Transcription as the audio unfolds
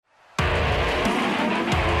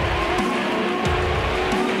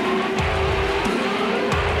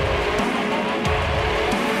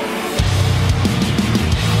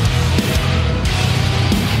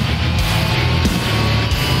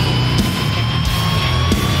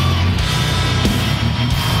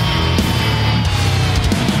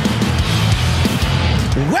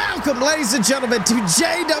ladies and gentlemen, to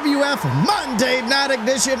JWF Monday Night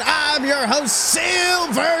Ignition. I'm your host,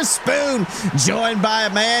 Silver Spoon, joined by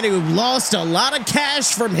a man who lost a lot of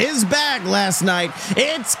cash from his bag last night.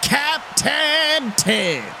 It's Captain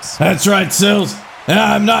Tibbs. That's right, Sills.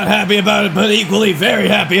 I'm not happy about it, but equally very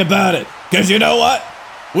happy about it. Because you know what?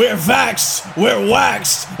 We're vaxxed, we're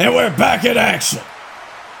waxed, and we're back in action.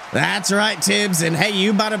 That's right, Tibbs, and hey,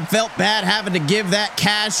 you might have felt bad having to give that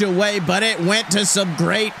cash away, but it went to some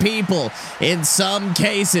great people in some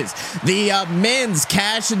cases. The men's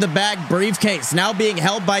cash in the bag briefcase now being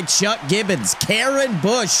held by Chuck Gibbons. Karen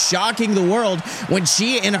Bush shocking the world when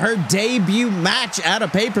she, in her debut match at a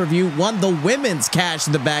pay-per-view, won the women's cash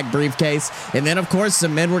in the bag briefcase. And then, of course,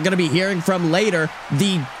 some men we're going to be hearing from later,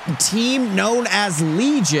 the team known as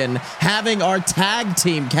Legion having our tag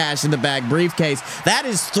team cash in the bag briefcase. That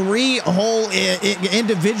is three whole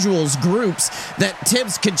individuals, groups that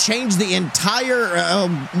Tibbs could change the entire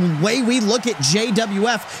way we look at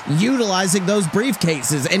JWF utilizing those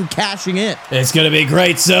briefcases and cashing in. It's going to be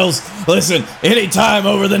great, Sills. Listen, anytime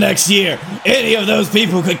over the next year, any of those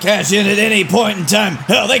people could cash in at any point in time.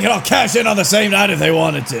 Hell, they could all cash in on the same night if they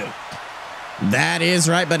wanted to. That is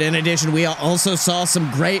right, but in addition, we also saw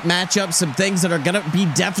some great matchups, some things that are going to be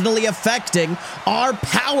definitely affecting our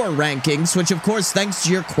power rankings, which, of course, thanks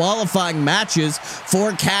to your qualifying matches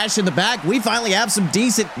for cash in the bag, we finally have some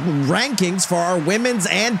decent rankings for our women's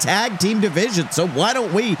and tag team division. So why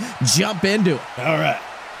don't we jump into it? All right.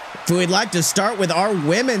 We'd like to start with our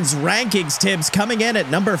women's rankings, Tibbs. Coming in at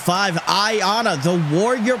number 5, Ayanna, the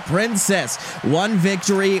Warrior Princess. 1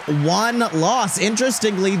 victory, 1 loss.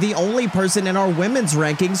 Interestingly, the only person in our women's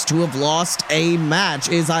rankings to have lost a match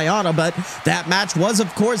is Ayanna, but that match was,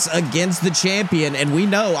 of course, against the champion, and we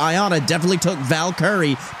know Ayanna definitely took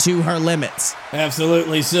Valkyrie to her limits.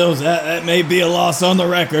 Absolutely, Sills. That may be a loss on the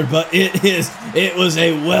record, but it was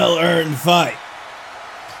a well-earned fight.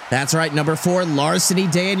 That's right, number 4, Larceny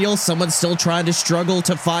Daniels, someone still trying to struggle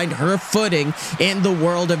to find her footing in the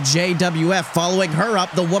world of JWF. Following her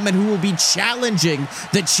up, the woman who will be challenging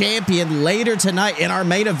the champion later tonight in our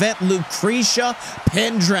main event, Lucretia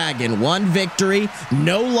Pendragon. 1 victory,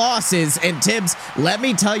 no losses. And Tibbs, let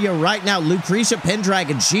me tell you right now, Lucretia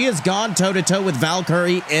Pendragon, she has gone toe-to-toe with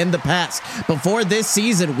Valkyrie in the past. Before this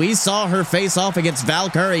season, we saw her face off against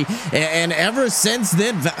Valkyrie, and ever since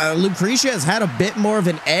then, Lucretia has had a bit more of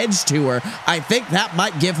an edge to her. I think that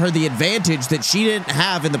might give her the advantage that she didn't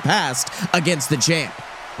have in the past against the champ.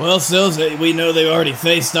 Well, Sills, we know they've already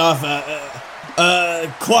faced off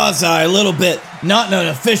quasi a little bit, not in an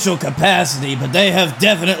official capacity, but they have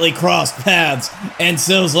definitely crossed paths. And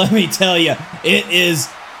Sills, let me tell you, it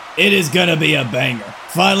is gonna be a banger.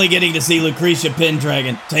 Finally getting to see Lucretia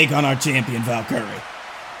Pendragon take on our champion Valkyrie.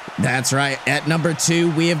 That's right. At number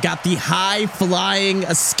 2, we have got the high-flying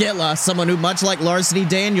Askilla, someone who, much like Larceny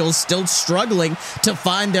Daniels, still struggling to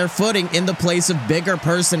find their footing in the place of bigger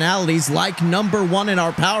personalities like number 1 in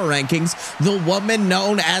our power rankings, the woman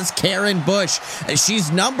known as Karen Bush.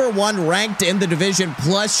 She's number 1 ranked in the division,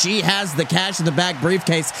 plus she has the cash in the bag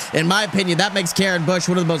briefcase. In my opinion, that makes Karen Bush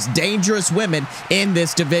one of the most dangerous women in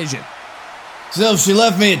this division. So she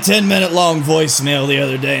left me a 10-minute long voicemail the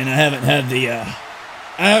other day, and I haven't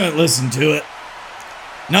listened to it.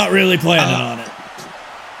 Not really planning on it.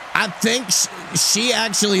 I think she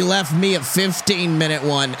actually left me a 15-minute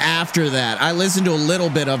one after that. I listened to a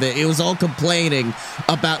little bit of it. It was all complaining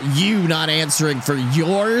about you not answering for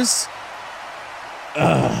yours.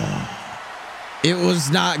 It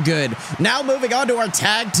was not good. Now moving on to our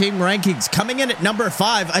tag team rankings. Coming in at number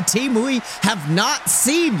 5, a team we have not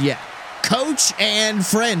seen yet. Coach and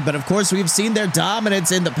Friend, but of course we've seen their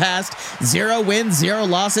dominance in the past. 0 wins, 0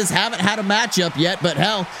 losses, haven't had a matchup yet, but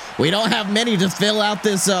hell, we don't have many to fill out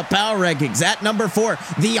this power rankings. At number 4,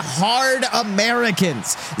 the Hard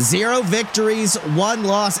Americans. 0 victories, 1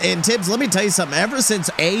 loss. And Tibbs, let me tell you something, ever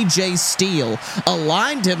since AJ Steele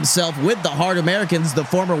aligned himself with the Hard Americans, the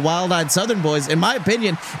former Wild-Eyed Southern Boys, in my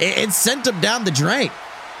opinion, it sent them down the drain.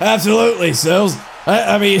 Absolutely, Sills.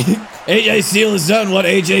 I mean, AJ Steele has done what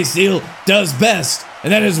AJ Steele does best,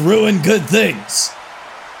 and that is ruin good things.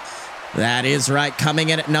 That is right. Coming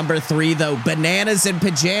in at number 3, though, Bananas in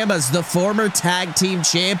Pajamas, the former tag team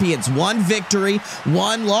champions. 1 victory,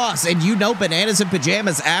 1 loss. And you know Bananas in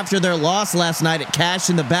Pajamas, after their loss last night at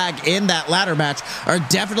Cash in the Bag in that ladder match, are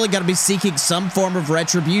definitely going to be seeking some form of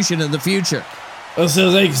retribution in the future. Well,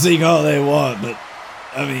 so they can seek all they want, but,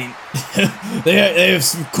 I mean, they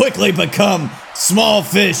have quickly become small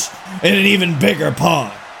fish in an even bigger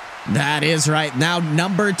pond. That is right. Now,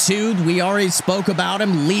 number 2, we already spoke about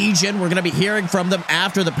him, Legion. We're going to be hearing from them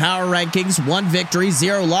after the power rankings. 1 victory,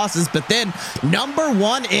 0 losses. But then, number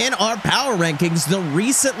 1 in our power rankings, the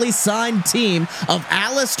recently signed team of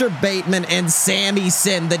Alistair Bateman and Sami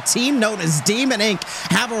Zayn. The team known as Demon Inc.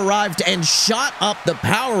 have arrived and shot up the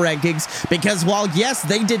power rankings because while, yes,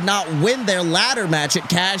 they did not win their ladder match at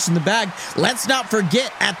Cash in the Bag, let's not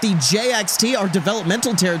forget at the JXT, our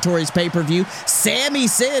Developmental Territories pay-per-view, Sami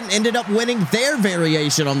Zayn ended up winning their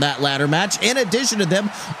variation on that ladder match, in addition to them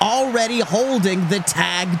already holding the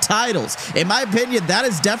tag titles. In my opinion, that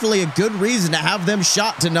is definitely a good reason to have them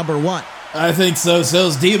shot to number 1. I think so,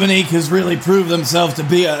 Sills. Demon Inc. has really proved themselves to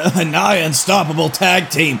be a nigh unstoppable tag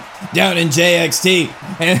team down in JXT.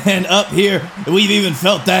 And up here, we've even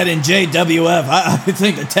felt that in JWF. I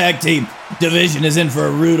think the tag team division is in for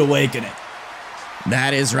a rude awakening.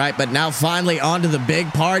 That is right, but now finally on to the big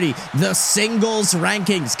party. The singles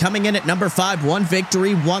rankings coming in at number 5, 1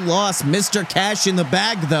 victory, 1 loss. Mr. Cash in the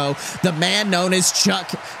Bag, though, the man known as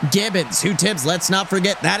Chuck Gibbons, who, Tibbs, let's not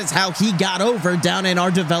forget, that is how he got over down in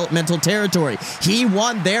our developmental territory. He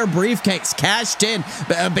won their briefcase, cashed in,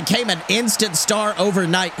 became an instant star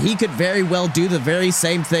overnight. He could very well do the very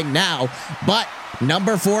same thing now, but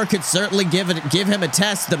number 4 could certainly give him a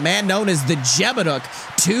test. The man known as the Jebeduk,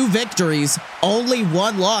 2 victories, only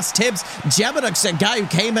 1 loss. Tibbs, Jebeduk's a guy who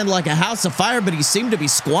came in like a house of fire, but he seemed to be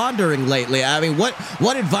squandering lately. I mean, what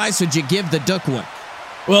advice would you give the Duk one?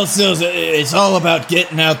 Well, Sills, it's all about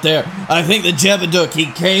getting out there. I think the Jebeduk, he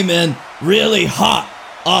came in really hot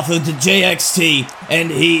off of the JXT,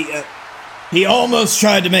 and he almost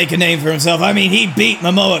tried to make a name for himself. I mean, he beat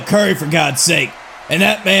Momoa Curry, for God's sake. And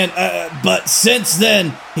that man, but since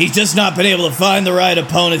then, he's just not been able to find the right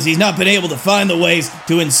opponents. He's not been able to find the ways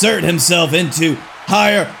to insert himself into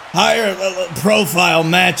higher profile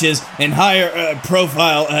matches and higher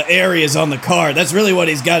profile areas on the card. That's really what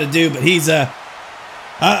he's got to do. But he's,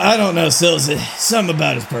 I don't know, Sills, something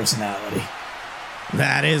about his personality.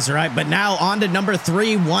 That is right, but now on to number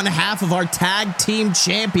 3, 1/2 of our tag team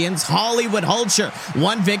champions, Hollywood Hulcher.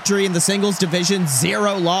 1 victory in the singles division,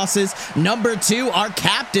 0 losses. Number 2, our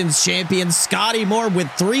captain's champion, Scotty Moore, with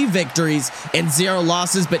 3 victories and 0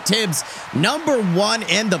 losses. But Tibbs, number 1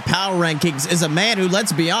 in the power rankings is a man who,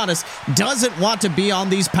 let's be honest, doesn't want to be on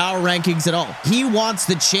these power rankings at all. He wants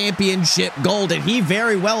the championship gold, and he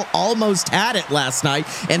very well almost had it last night,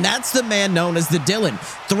 and that's the man known as the Dylan.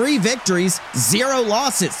 3 victories, 0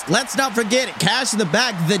 losses. Let's not forget it. Cash in the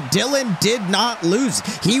Bag. The Dylan did not lose.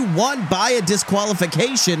 He won by a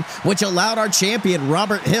disqualification, which allowed our champion,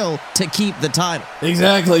 Robert Hill, to keep the title.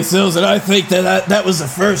 Exactly, Sills, and I think that was the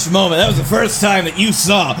first moment. That was the first time that you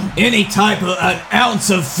saw any type of an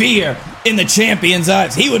ounce of fear in the champion's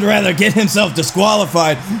eyes. He would rather get himself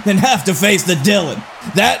disqualified than have to face the Dylan.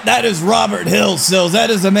 That is Robert Hill, Sills.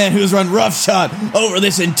 That is the man who's run roughshod over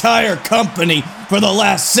this entire company for the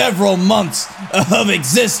last several months of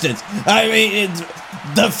existence. I mean,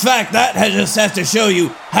 the fact that just has to show you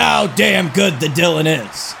how damn good the Dylan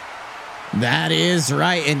is. That is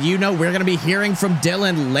right, and you know we're going to be hearing from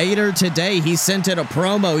Dylan later today. He sent in a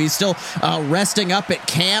promo. He's still resting up at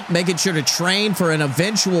camp, making sure to train for an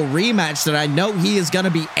eventual rematch that I know he is going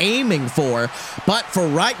to be aiming for. But for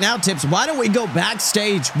right now, Tips, why don't we go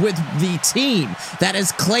backstage with the team that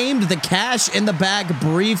has claimed the Cash in the Bag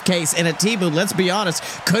briefcase, and a team who, let's be honest,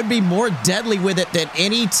 could be more deadly with it than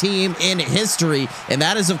any team in history, and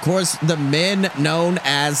that is, of course, the men known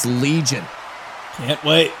as Legion. Can't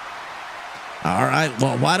wait. All right,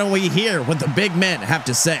 well, why don't we hear what the big men have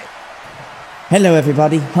to say? Hello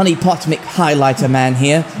everybody, Honey Potmick Highlighter Man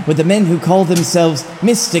here, with the men who call themselves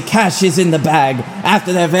Mr. Cash is in the Bag,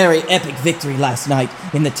 after their very epic victory last night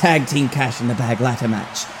in the Tag Team Cash in the Bag ladder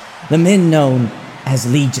match. The men known as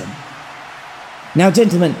Legion. Now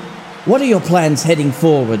gentlemen, what are your plans heading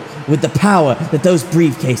forward with the power that those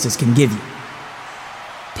briefcases can give you?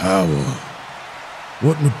 Power?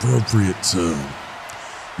 What an appropriate term.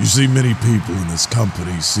 You see, many people in this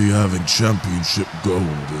company see having championship gold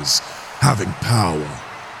as having power.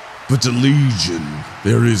 But to Legion,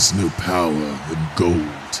 there is no power in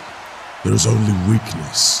gold. There is only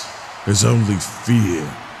weakness. There's only fear.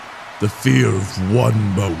 The fear of one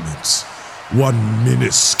moment, one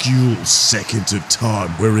minuscule second of time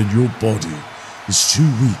wherein your body is too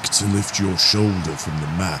weak to lift your shoulder from the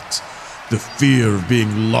mat. The fear of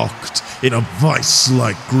being locked in a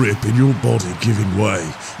vice-like grip and your body giving way,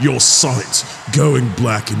 your sight going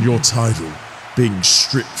black and your title being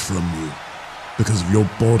stripped from you because of your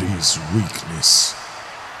body's weakness.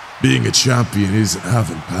 Being a champion isn't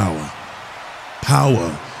having power.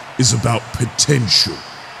 Power is about potential.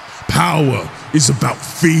 Power is about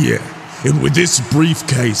fear. And with this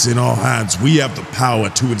briefcase in our hands, we have the power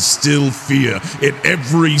to instill fear in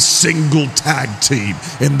every single tag team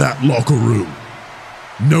in that locker room.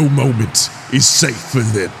 No moment is safe for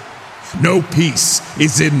them. No peace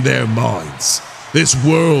is in their minds. This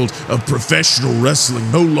world of professional wrestling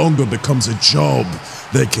no longer becomes a job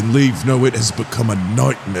they can leave. No, it has become a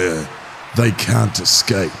nightmare they can't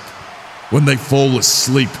escape. When they fall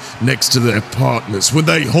asleep next to their partners, when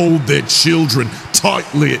they hold their children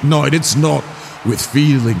tightly at night, it's not with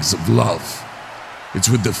feelings of love. It's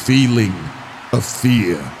with the feeling of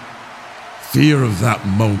fear. Fear of that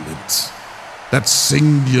moment, that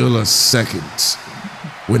singular second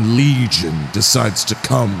when Legion decides to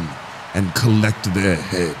come and collect their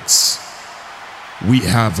heads. We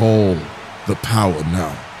have all the power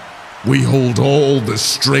now. We hold all the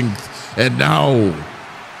strength, and now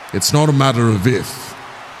it's not a matter of if,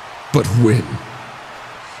 but when.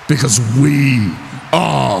 Because we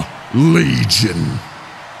are Legion,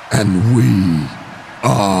 and we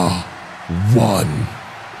are one.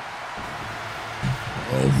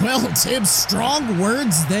 Oh, well, Tibbs, strong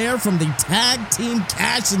words there from the Tag Team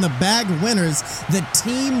Cash in the Bag winners, the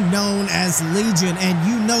team known as Legion, and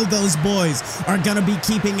you know those boys are going to be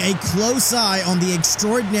keeping a close eye on the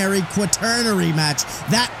extraordinary quaternary match,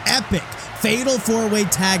 that epic fatal four-way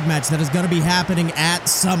tag match that is going to be happening at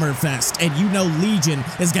Summerfest, and you know Legion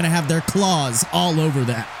is going to have their claws all over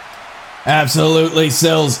that. Absolutely,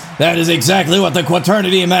 Sills. That is exactly what the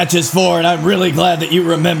quaternity match is for, and I'm really glad that you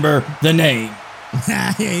remember the name.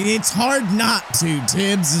 It's hard not to,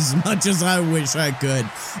 Tibbs, as much as I wish I could.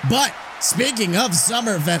 But speaking of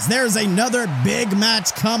Summerfest, there's another big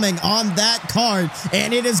match coming on that card,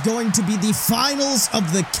 and it is going to be the finals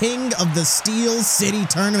of the King of the Steel City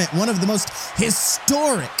tournament, one of the most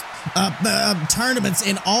historic tournaments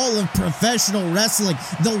in all of professional wrestling.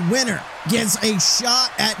 The winner gets a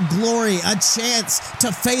shot at glory, a chance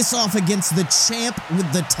to face off against the champ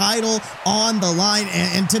with the title on the line.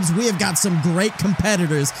 And Tibbs, we have got some great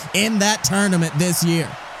competitors in that tournament this year.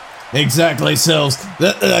 Exactly, Sills.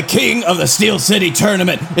 The King of the Steel City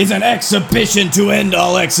tournament is an exhibition to end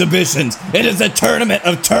all exhibitions. It is a tournament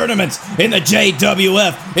of tournaments in the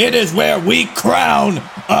JWF. It is where we crown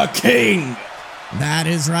a king. That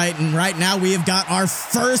is right, and right now we have got our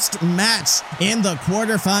first match in the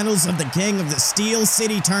quarterfinals of the King of the Steel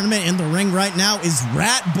City tournament. In the ring right now is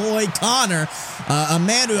Rat Boy Connor, a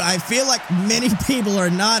man who I feel like many people are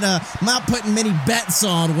not putting many bets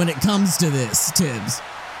on when it comes to this, Tibbs.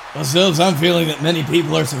 Well, Sills, I'm feeling that many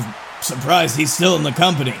people are surprised he's still in the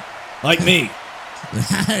company, like me.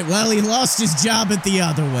 Well, he lost his job at the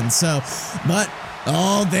other one, but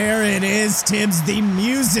oh, there it is, Tibbs, the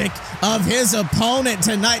music of his opponent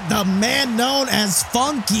tonight, the man known as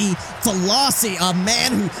Funky Flossie, a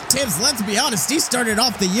man who, Tibbs, let's be honest, he started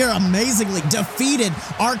off the year amazingly, defeated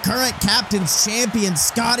our current captain's champion,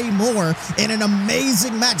 Scotty Moore, in an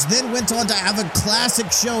amazing match, then went on to have a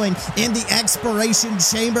classic showing in the Expiration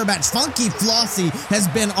Chamber match. Funky Flossie has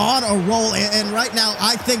been on a roll, and right now,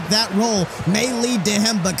 I think that role may lead to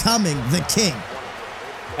him becoming the king.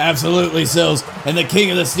 Absolutely, Sills, and the King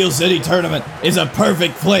of the Steel City tournament is a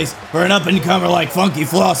perfect place for an up-and-comer like Funky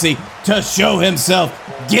Flossie to show himself,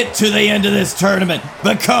 get to the end of this tournament,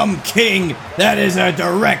 become king. That is a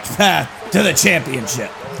direct path to the championship.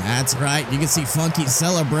 That's right. You can see Funky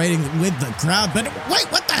celebrating with the crowd, but wait,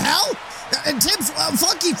 what the hell? Tibbs,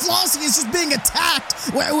 Funky Flossie is just being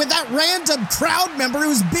attacked with that random crowd member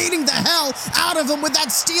who's beating the hell out of him with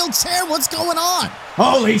that steel chair. What's going on?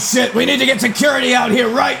 Holy shit, we need to get security out here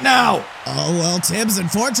right now. Oh, well, Tibbs,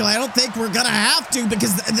 unfortunately, I don't think we're going to have to,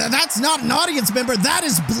 because that's not an audience member. That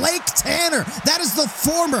is Blake Tanner. That is the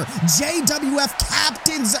former JWF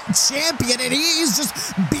Captain's Champion, and he is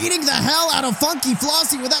just beating the hell out of Funky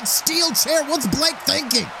Flossie with that steel chair. What's Blake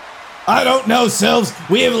thinking? I don't know, Sills.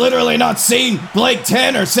 We have literally not seen Blake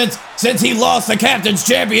Tanner since he lost the Captain's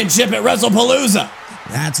Championship at WrestlePalooza.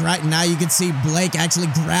 That's right. Now you can see Blake actually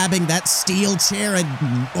grabbing that steel chair and,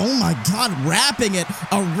 oh my God, wrapping it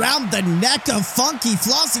around the neck of Funky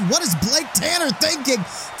Flossie. What is Blake Tanner thinking?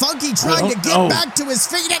 Funky trying to get back to his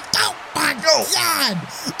feet and, oh my God,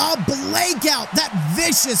 a Blake out. That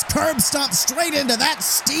vicious curb stomp straight into that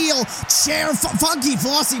steel chair. Funky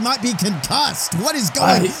Flossie might be concussed. What is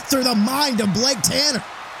going through the mind of Blake Tanner?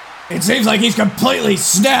 It seems like he's completely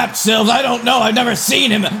snapped, Sills. I don't know. I've never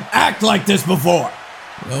seen him act like this before.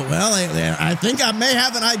 Well, I think I may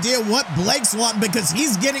have an idea what Blake's wanting, because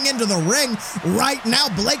he's getting into the ring right now.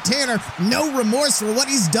 Blake Tanner, no remorse for what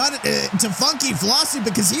he's done to Funky Flossie,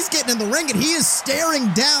 because he's getting in the ring and he is staring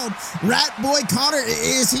down Rat Boy Connor.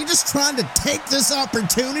 Is he just trying to take this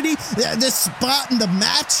opportunity, this spot in the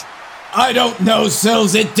match? I don't know,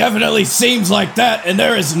 Sills. It definitely seems like that, and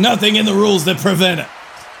there is nothing in the rules that prevent it.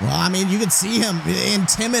 Well, I mean, you could see him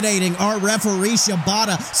intimidating our referee,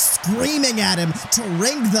 Shibata, screaming at him to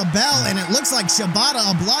ring the bell, and it looks like Shibata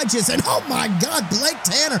obliges, and oh my God, Blake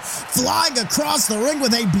Tanner flying across the ring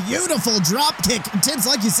with a beautiful drop kick. Tibbs,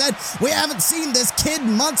 like you said, we haven't seen this kid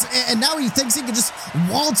in months, and now he thinks he can just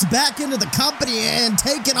waltz back into the company and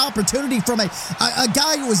take an opportunity from a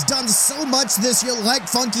guy who has done so much this year like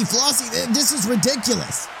Funky Flossie. This is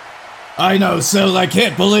ridiculous. I know, Sills, I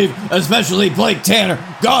can't believe, especially Blake Tanner,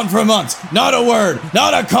 gone for months, not a word,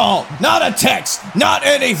 not a call, not a text, not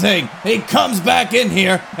anything. He comes back in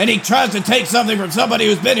here and he tries to take something from somebody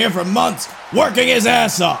who's been here for months, working his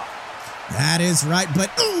ass off. That is right,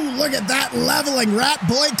 but ooh, look at that leveling Rat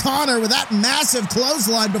Boy Connor with that massive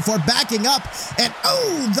clothesline before backing up, and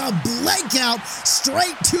ooh, the Blake out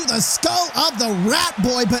straight to the skull of the Rat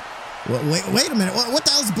Boy, but wait a minute. What the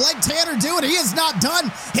hell's Blake Tanner doing? He is not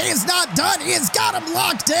done. He is not done. He has got him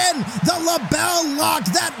locked in. The LaBelle lock,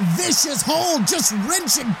 that vicious hold just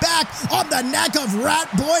wrenching back on the neck of Rat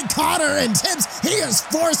Boy Connor, and Tibbs, he is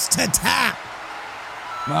forced to tap.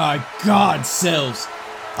 My God, Sills.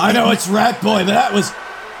 I know it's Rat Boy, but that was...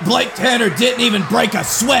 Blake Tanner didn't even break a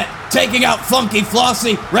sweat, taking out Funky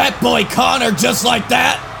Flossie, Rat Boy Connor just like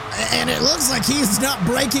that. And it looks like he's not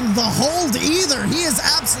breaking the hold either. He is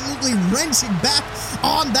absolutely wrenching back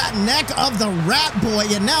on that neck of the Rat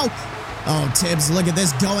Boy. And now, oh, Tibbs, look at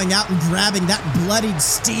this, going out and grabbing that bloodied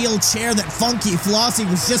steel chair that Funky Flossie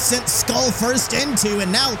was just sent skull first into.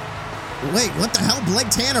 And now, wait, what the hell?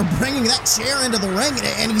 Blake Tanner bringing that chair into the ring,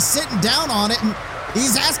 and he's sitting down on it, and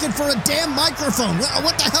he's asking for a damn microphone.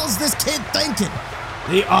 What the hell's this kid thinking?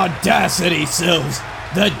 The audacity, Sills.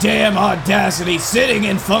 The damn audacity, sitting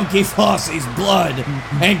in Funky Flossie's blood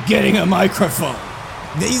and getting a microphone.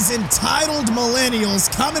 These entitled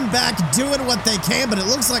millennials coming back, doing what they can, but it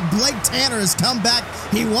looks like Blake Tanner has come back.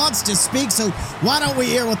 He wants to speak, so why don't we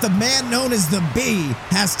hear what the man known as the Bee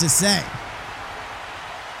has to say?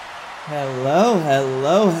 Hello.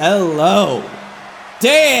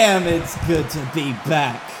 Damn, it's good to be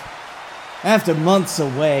back. After months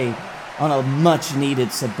away on a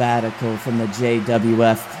much-needed sabbatical from the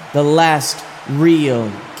JWF, the last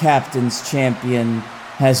real Captain's Champion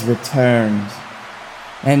has returned.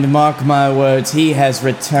 And mark my words, he has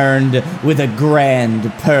returned with a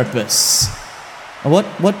grand purpose.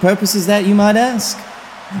 What purpose is that, you might ask?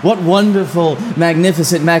 What wonderful,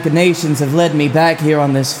 magnificent machinations have led me back here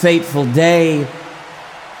on this fateful day?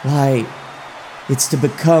 Why, it's to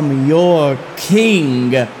become your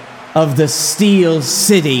king of the Steel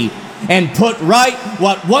City and put right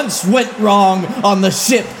what once went wrong on the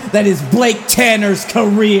ship that is Blake Tanner's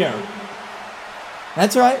career.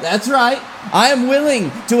 That's right. I am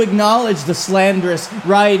willing to acknowledge the slanderous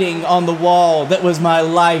writing on the wall that was my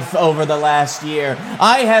life over the last year.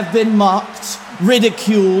 I have been mocked,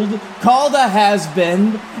 ridiculed, called a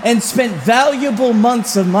has-been, and spent valuable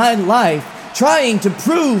months of my life trying to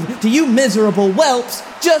prove to you miserable whelps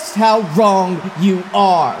just how wrong you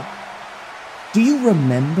are. Do you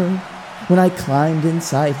remember when I climbed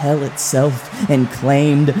inside hell itself and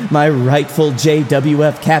claimed my rightful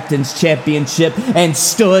JWF Captain's Championship and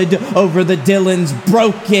stood over the Dylan's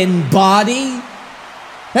broken body?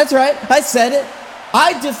 That's right, I said it.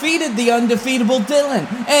 I defeated the undefeatable Dylan,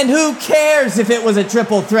 and who cares if it was a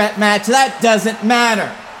triple threat match? That doesn't matter.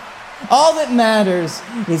 All that matters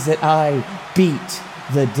is that I beat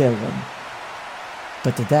the Dylan.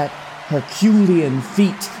 But did that Herculean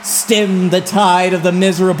feat stem the tide of the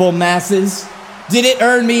miserable masses? Did it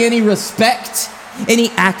earn me any respect? Any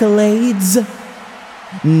accolades?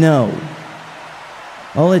 No.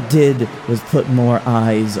 All it did was put more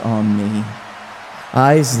eyes on me.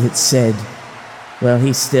 Eyes that said, well,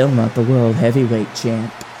 he's still not the world heavyweight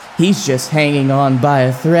champ. He's just hanging on by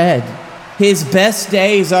a thread. His best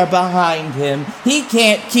days are behind him. He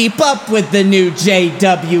can't keep up with the new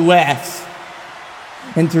JWF.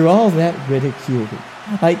 And through all that ridicule,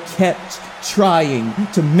 I kept trying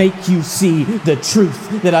to make you see the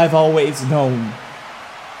truth that I've always known.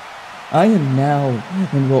 I am now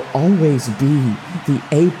and will always be the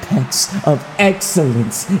apex of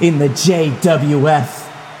excellence in the JWF.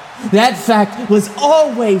 That fact was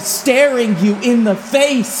always staring you in the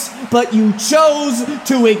face, but you chose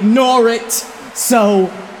to ignore it,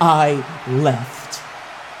 so I left.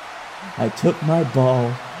 I took my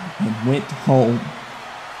ball and went home.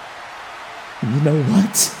 And you know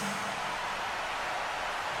what?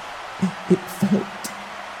 It felt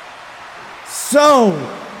so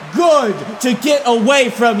good to get away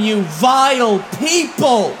from you vile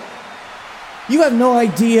people. You have no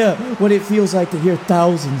idea what it feels like to hear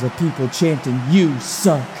thousands of people chanting, "You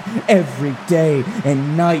suck," every day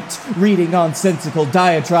and night, reading nonsensical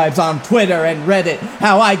diatribes on Twitter and Reddit,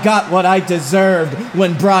 how I got what I deserved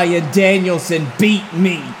when Bryan Danielson beat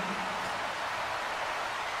me.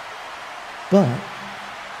 But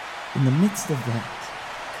in the midst of that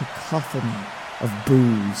cacophony of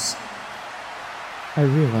boos, I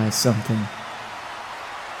realized something.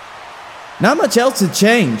 Not much else had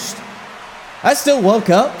changed. I still woke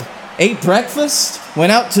up, ate breakfast,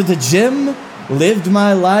 went out to the gym, lived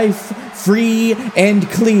my life free and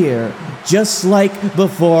clear, just like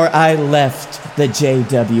before I left the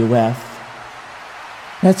JWF.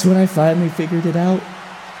 That's when I finally figured it out.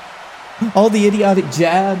 All the idiotic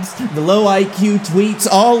jabs, the low IQ tweets,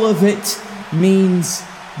 all of it means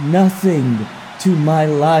nothing to my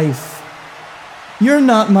life. You're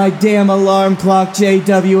not my damn alarm clock,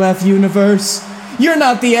 JWF Universe. You're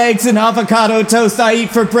not the eggs and avocado toast I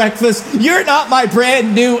eat for breakfast. You're not my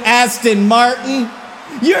brand new Aston Martin.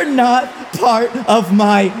 You're not part of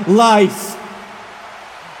my life.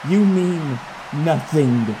 You mean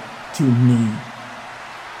nothing to me.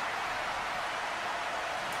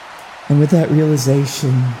 And with that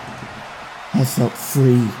realization, I felt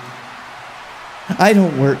free. I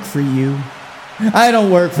don't work for you. I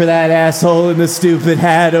don't work for that asshole in the stupid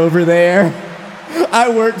hat over there. I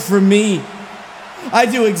work for me. I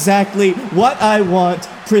do exactly what I want,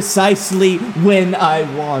 precisely when I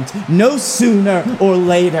want, no sooner or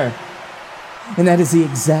later. And that is the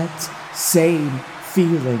exact same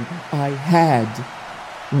feeling I had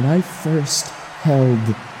when I first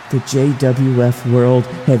held the JWF World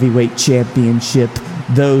Heavyweight Championship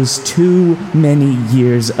those too many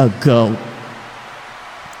years ago.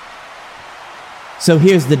 So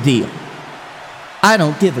here's the deal. I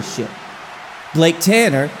don't give a shit. Blake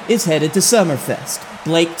Tanner is headed to Summerfest.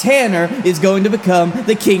 Blake Tanner is going to become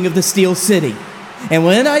the king of the Steel City. And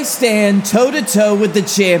when I stand toe-to-toe with the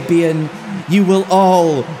champion, you will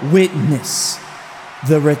all witness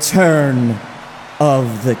the return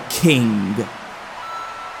of the king.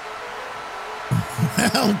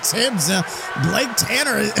 Well, Tibbs, Blake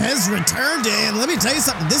Tanner has returned, and let me tell you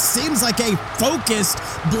something. This seems like a focused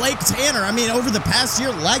Blake Tanner. I mean, over the past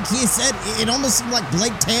year, like he said, it almost seemed like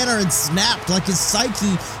Blake Tanner had snapped, like his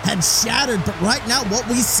psyche had shattered. But right now, what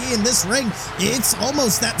we see in this ring, it's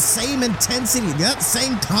almost that same intensity, that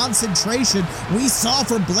same concentration we saw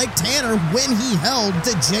from Blake Tanner when he held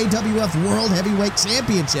the JWF World Heavyweight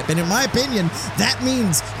Championship. And in my opinion, that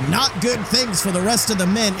means not good things for the rest of the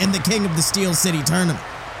men in the King of the Steel City tournament.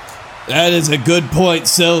 That is a good point,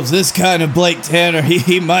 Silves. This kind of Blake Tanner,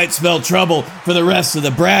 he might spell trouble for the rest of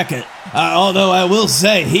the bracket. Although I will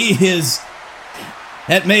say,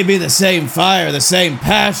 that may be the same fire, the same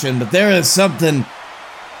passion, but there is something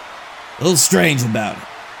a little strange about it.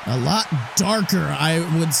 A lot darker, I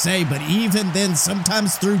would say, but even then,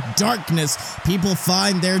 sometimes through darkness, people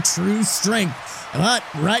find their true strength. But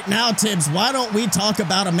right now, Tibbs, why don't we talk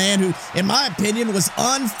about a man who, in my opinion, was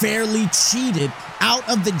unfairly cheated out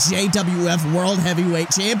of the JWF World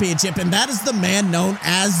Heavyweight Championship, and that is the man known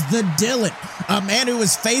as the Dylan. A man who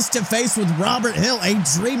was face-to-face with Robert Hill, a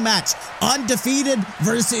dream match, undefeated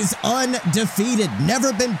versus undefeated,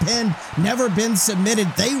 never been pinned, never been submitted.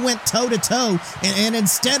 They went toe-to-toe, and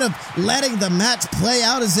instead of letting the match play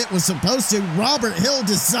out as it was supposed to, Robert Hill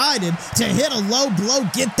decided to hit a low blow,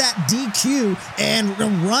 get that DQ, and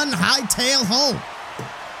run hightail home.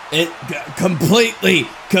 It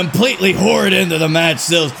completely poured into the match,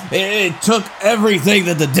 Sills. It took everything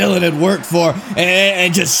that the Dylan had worked for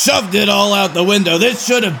and just shoved it all out the window. This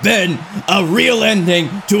should have been a real ending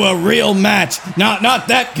to a real match. Not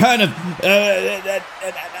that kind of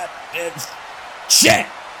shit.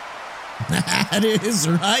 That is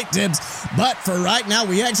right, Tibbs. But for right now,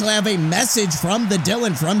 we actually have a message from the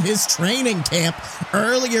Dylan from his training camp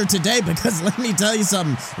earlier today, because let me tell you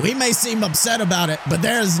something. We may seem upset about it, but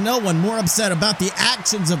there is no one more upset about the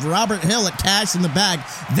actions of Robert Hill at Cash in the Bag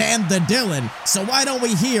than the Dylan. So why don't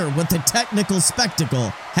we hear what the technical spectacle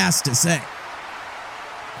has to say?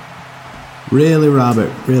 Really,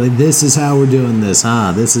 Robert? Really? This is how we're doing this,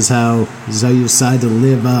 huh? This is how you decide to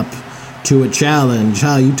live up to a challenge,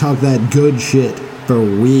 huh? You talk that good shit for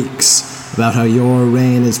weeks about how your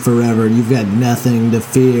reign is forever and you've got nothing to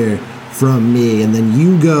fear from me, and then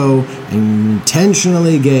you go and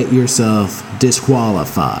intentionally get yourself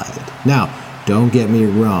disqualified. Now, Don't get me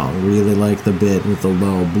wrong, really like the bit with the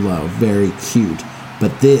low blow, very cute.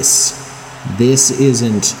 But this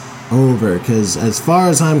isn't over, because as far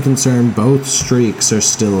as I'm concerned, both streaks are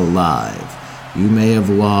still alive. You may have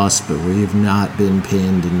lost, but we've not been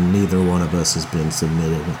pinned, and neither one of us has been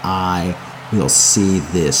submitted. I will see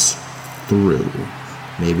this through.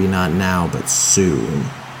 Maybe not now, but soon.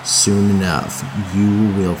 Soon enough,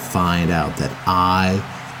 you will find out that I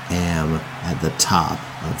am at the top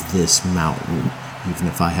of this mountain, even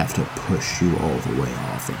if I have to push you all the way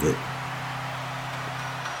off of it.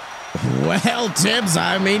 Well, Tibbs,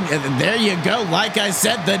 I mean, there you go. Like I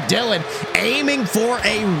said, the Dylan aiming for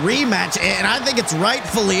a rematch, and I think it's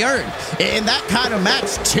rightfully earned. In that kind of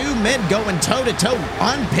match, two men going toe-to-toe,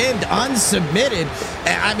 unpinned, unsubmitted.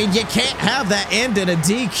 I mean, you can't have that end in a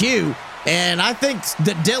DQ. And I think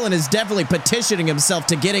that Dylan is definitely petitioning himself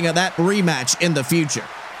to getting that rematch in the future.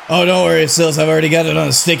 Oh, don't worry, Sills. I've already got it on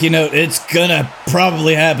a sticky note. It's gonna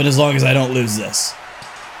probably happen as long as I don't lose this.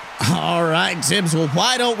 All right, Tibbs, well,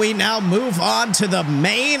 why don't we now move on to the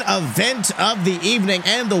main event of the evening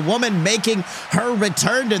and the woman making her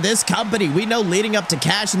return to this company. We know leading up to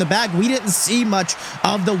Cash in the Bag, we didn't see much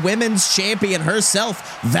of the women's champion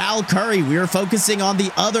herself, Val Curry. We were focusing on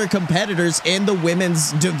the other competitors in the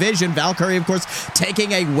women's division. Val Curry, of course,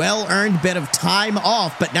 taking a well-earned bit of time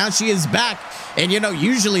off, but now she is back. And, you know,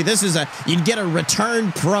 usually this is you'd get a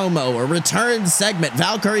return promo, a return segment.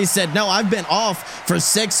 Val Curry said, no, I've been off for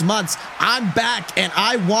 6 months. I'm back and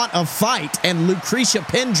I want a fight. And Lucretia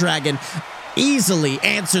Pendragon easily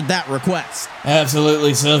answered that request.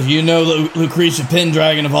 Absolutely, so you know Lucretia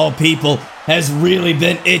Pendragon, of all people, has really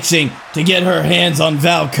been itching to get her hands on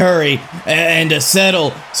Val Curry and to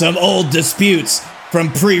settle some old disputes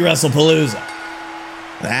from pre-WrestlePalooza.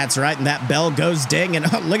 That's right, and that bell goes ding, and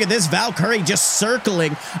look at this, Val Curry just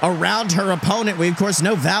circling around her opponent. We, of course,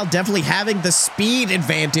 know Val definitely having the speed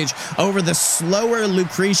advantage over the slower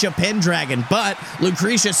Lucretia Pendragon, but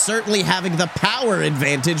Lucretia certainly having the power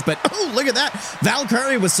advantage. But, oh, look at that, Val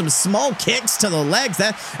Curry with some small kicks to the legs.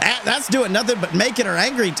 That's doing nothing but making her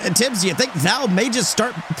angry. Tibbs, do you think Val may just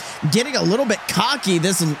start getting a little bit cocky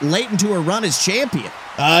this late into her run as champion?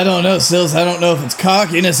 I don't know, Sills. I don't know if it's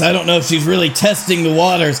cockiness. I don't know if she's really testing the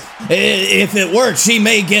waters. If it works, she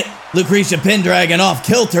may get Lucretia Pendragon off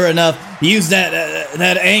kilter enough, use that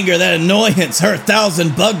anger, that annoyance, her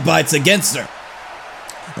 1,000 bug bites against her.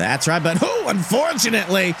 That's right, but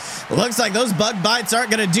unfortunately, looks like those bug bites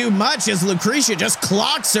aren't going to do much as Lucretia just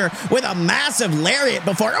clocks her with a massive lariat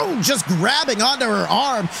before, just grabbing onto her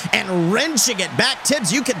arm and wrenching it back.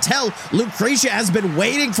 Tibbs, you can tell Lucretia has been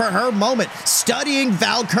waiting for her moment, studying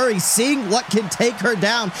Val Curry, seeing what can take her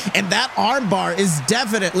down, and that armbar is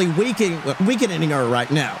definitely weakening her right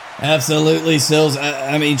now. Absolutely, Sills.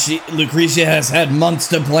 I mean, Lucretia has had months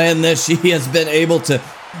to plan this. She has been able to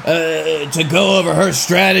go over her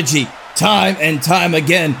strategy time and time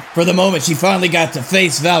again for the moment she finally got to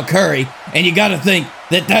face Val Curry, and you got to think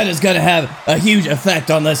that is going to have a huge effect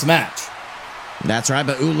on this match. That's right,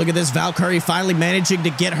 but look at this. Val Curry finally managing to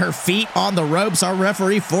get her feet on the ropes. Our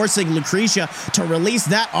referee forcing Lucretia to release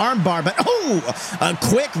that armbar, but a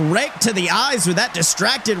quick rake to the eyes with that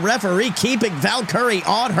distracted referee, keeping Val Curry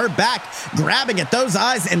on her back, grabbing at those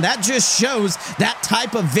eyes, and that just shows that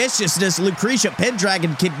type of viciousness Lucretia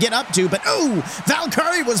Pendragon can get up to. But Val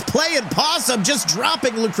Curry was playing possum, just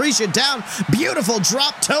dropping Lucretia down. Beautiful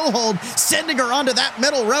drop toe hold, sending her onto that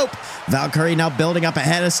middle rope. Val Curry now building up a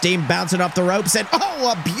head of steam, bouncing up the ropes, and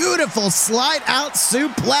a beautiful slide out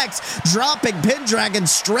suplex, dropping Pendragon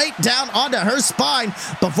straight down onto her spine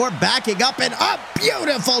before backing up, and a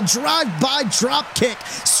beautiful drive-by drop kick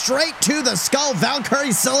straight to the skull. Val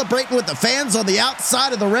Curry celebrating with the fans on the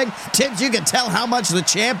outside of the ring. Tibbs, you can tell how much the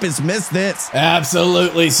champ has missed this.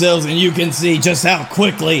 Absolutely, Sills, and you can see just how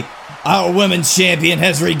quickly our women's champion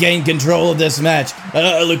has regained control of this match.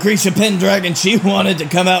 Lucretia Pendragon, she wanted to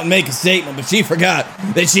come out and make a statement, but she forgot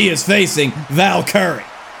that she is facing Val Curry.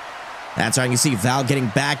 That's right, you see Val getting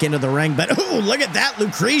back into the ring, but look at that,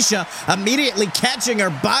 Lucretia immediately catching her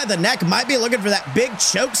by the neck, might be looking for that big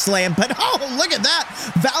choke slam, but look at that,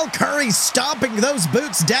 Val Curry stomping those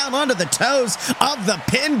boots down onto the toes of the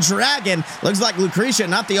Pendragon. Looks like Lucretia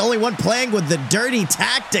not the only one playing with the dirty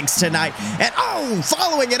tactics tonight, and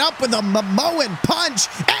following it up with a Momoan punch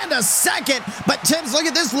and a second, but Tibbs, look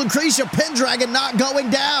at this, Lucretia Pendragon not going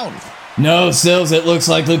down. No, Sills, it looks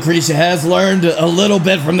like Lucretia has learned a little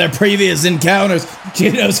bit from their previous encounters.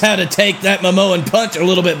 She knows how to take that Momoan punch a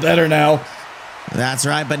little bit better now. That's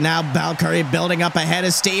right, but now Valkyrie building up a head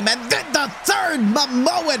of steam, and then the third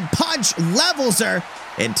Momoan punch levels her.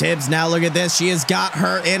 And Tibbs, now look at this. She has got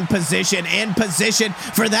her in position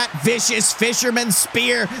for that vicious fisherman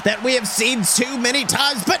spear that we have seen too many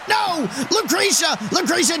times. But no, Lucretia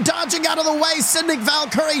dodging out of the way, sending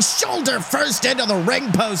Valkyrie shoulder first into the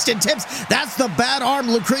ring post. And Tibbs, that's the bad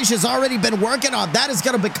arm Lucretia's already been working on. That is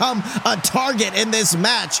going to become a target in this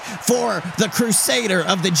match for the Crusader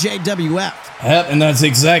of the JWF. Yep, and that's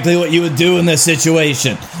exactly what you would do in this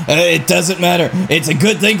situation. It doesn't matter. It's a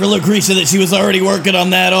good thing for Lucretia that she was already working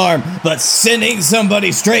on that arm, but sending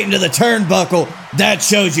somebody straight into the turnbuckle, that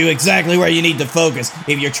shows you exactly where you need to focus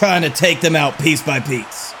if you're trying to take them out piece by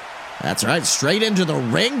piece. That's right, straight into the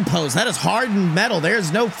ring post. That is hardened metal.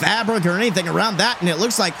 There's no fabric or anything around that, and it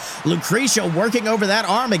looks like Lucretia working over that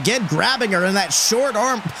arm again, grabbing her in that short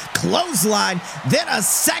arm clothesline, then a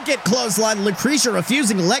second clothesline. Lucretia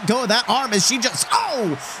refusing to let go of that arm as she just,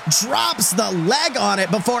 drops the leg on it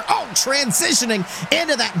before, transitioning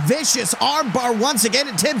into that vicious arm bar once again.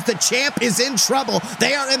 And Tibbs, the champ, is in trouble.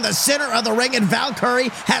 They are in the center of the ring, and Valkyrie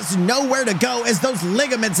has nowhere to go as those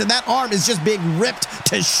ligaments in that arm is just being ripped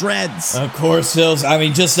to shreds. Of course, Sills. I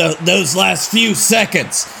mean, just those last few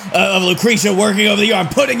seconds of Lucretia working over the arm,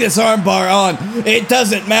 putting this arm bar on. It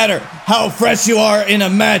doesn't matter how fresh you are in a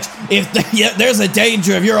match. If there's a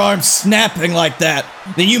danger of your arm snapping like that,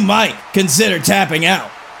 then you might consider tapping out.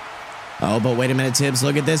 Oh, but wait a minute, Tibbs.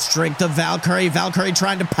 Look at this strength of Valkyrie. Valkyrie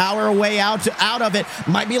trying to power her way out of it.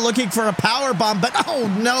 Might be looking for a power bomb, but oh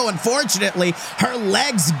no, unfortunately, her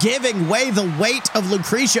legs giving way. The weight of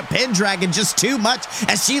Lucretia Pendragon just too much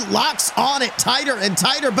as she locks on it tighter and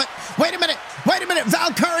tighter. But wait a minute.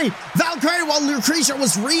 Valkyrie, while Lucretia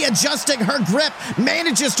was readjusting her grip,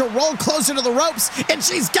 manages to roll closer to the ropes, and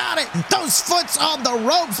she's got it. Those foots on the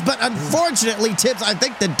ropes, but unfortunately, Tibbs, I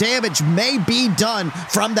think the damage may be done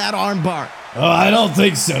from that armbar. Oh, I don't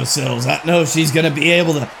think so, Sills. I know she's going to be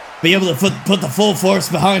able to put the full force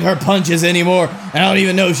behind her punches anymore. I don't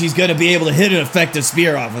even know if she's going to be able to hit an effective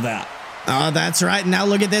spear off of that. Oh, that's right. Now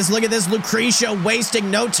look at this. Lucretia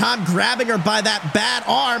wasting no time, grabbing her by that bad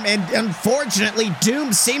arm, and unfortunately,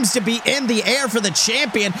 Doom seems to be in the air for the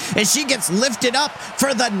champion as she gets lifted up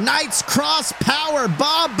for the Knight's Cross Power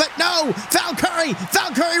Bomb. But no,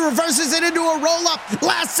 Valkyrie reverses it into a roll-up.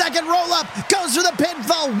 Last second roll-up, goes for the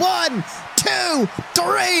pinfall. 1, 2,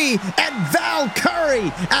 3, and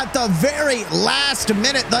Valkyrie at the very last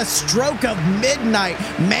minute, the stroke of midnight,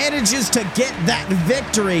 manages to get that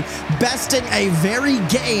victory, besting a very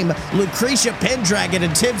game Lucretia Pendragon.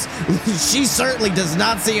 And Tibbs, she certainly does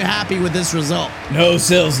not seem happy with this result. No,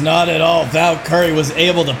 Sills, not at all. Valkyrie was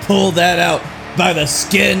able to pull that out by the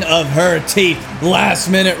skin of her teeth. Last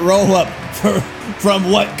minute roll up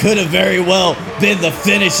from what could have very well been the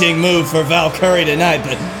finishing move for Valkyrie tonight,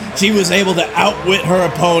 but she was able to outwit her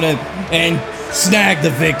opponent and snag the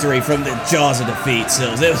victory from the jaws of defeat.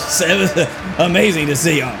 So it was amazing to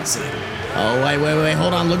see, honestly. Oh, wait,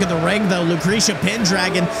 hold on. Look at the ring, though. Lucretia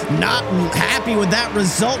Pendragon not happy with that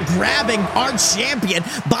result, grabbing our champion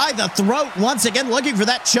by the throat once again, looking for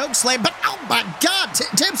that choke slam. But, oh my God,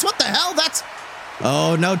 Tibbs, what the hell?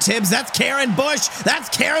 Oh no, Tibbs, that's Karen Bush.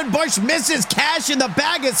 Mrs. Cash in the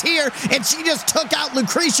Bag is here, and she just took out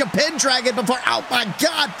Lucretia Pendragon before, oh my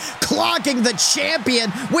God, clogging the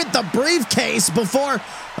champion with the briefcase before.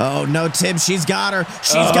 Oh no, Tibbs, she's got her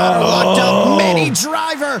locked up. Mini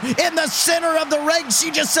driver in the center of the ring.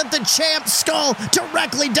 She just sent the champ's skull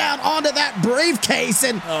directly down onto that briefcase,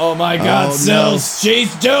 and oh my God, Sills,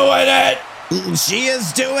 she's doing it. She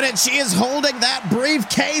is doing it. She is holding that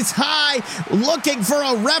briefcase high, looking for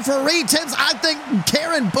a referee. Tibbs, I think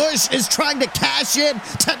Karen Bush is trying to cash in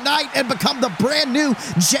tonight and become the brand new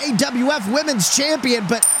JWF Women's Champion,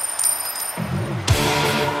 but...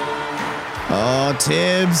 Oh,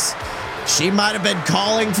 Tibbs, she might have been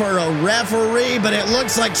calling for a referee, but it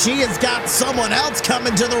looks like she has got someone else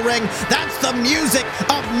coming to the ring. That's the music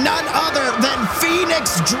of none other than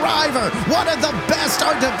Phoenix Driver, one of the best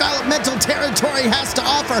our developmental territory has to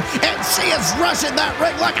offer, and she is rushing that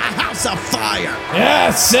ring like a house of fire.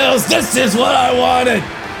 Yeah, Sills, this is what I wanted.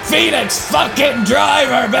 Phoenix fucking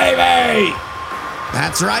Driver, baby!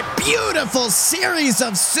 That's right. Beautiful series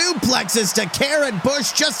of suplexes to Karen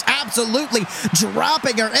Bush, just absolutely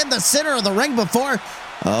dropping her in the center of the ring before.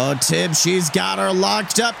 Oh, Tibbs, she's got her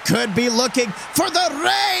locked up. Could be looking for the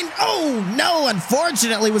rain. Oh, no,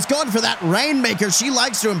 unfortunately, was going for that Rainmaker she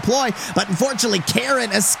likes to employ. But unfortunately,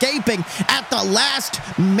 Karen escaping at the last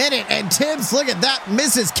minute. And Tibbs, look at that.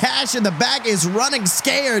 Mrs. Cash in the Bag is running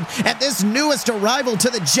scared at this newest arrival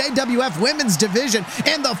to the JWF Women's Division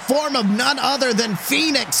in the form of none other than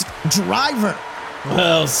Phoenix Driver.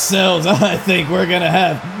 Well, Sills, I think we're gonna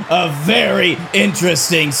have a very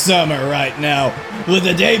interesting summer right now. With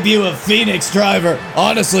the debut of Phoenix Driver,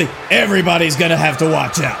 honestly, everybody's gonna have to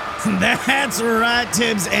watch out. That's right,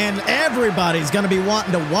 Tibbs, and everybody's going to be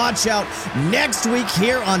wanting to watch out next week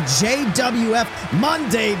here on JWF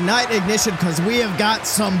Monday Night Ignition because we have got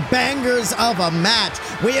some bangers of a match.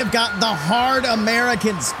 We have got the Hard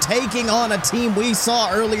Americans taking on a team we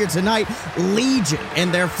saw earlier tonight, Legion,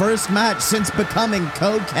 in their first match since becoming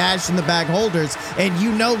co-cash in the bag holders, and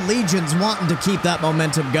you know Legion's wanting to keep that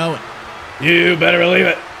momentum going. You better believe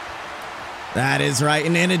it. That is right.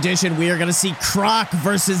 And in addition, we are going to see Croc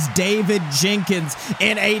versus David Jenkins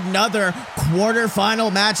in another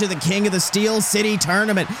quarterfinal match of the King of the Steel City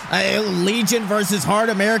tournament. Legion versus Hard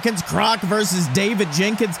Americans, Croc versus David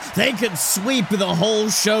Jenkins. They could sweep the whole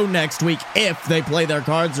show next week if they play their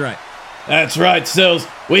cards right. That's right, Sills.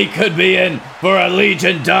 We could be in for a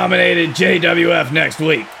Legion-dominated JWF next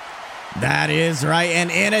week. That is right.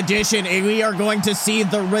 And in addition, we are going to see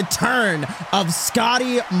the return of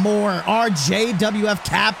Scotty Moore, our JWF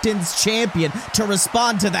Captain's Champion, to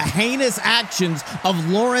respond to the heinous actions of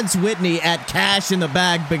Lawrence Whitney at Cash in the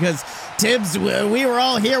Bag because, Tibbs, we were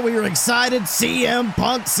all here. We were excited. CM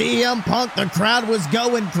Punk. The crowd was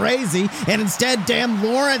going crazy. And instead, damn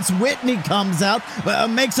Lawrence Whitney comes out,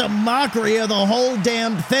 makes a mockery of the whole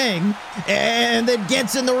damn thing, and then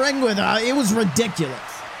gets in the ring with her. It was ridiculous.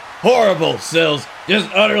 Horrible, Sills.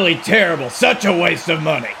 Just utterly terrible. Such a waste of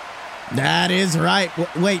money. That is right.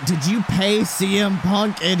 Wait, did you pay CM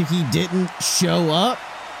Punk and he didn't show up?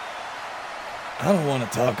 I don't want to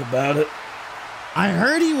talk about it. I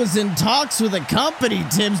heard he was in talks with a company,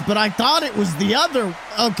 Tibbs, but I thought it was the other.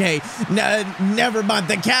 Okay, never mind.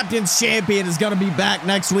 The Captain's Champion is going to be back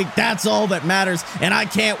next week. That's all that matters, and I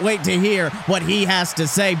can't wait to hear what he has to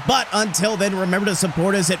say. But until then, remember to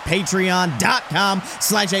support us at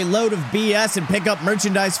patreon.com/aloadofbs and pick up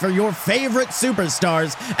merchandise for your favorite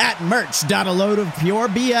superstars at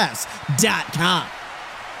merch.aloadofpurebs.com.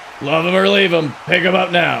 Love them or leave them. Pick them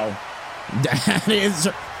up now. That is...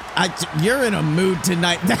 you're in a mood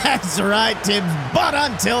tonight. That's right, Tibbs. But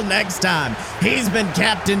until next time, he's been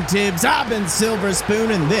Captain Tibbs, I've been Silver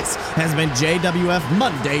Spoon, and this has been JWF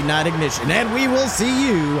Monday Night Ignition. And we will see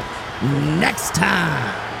you next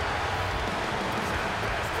time.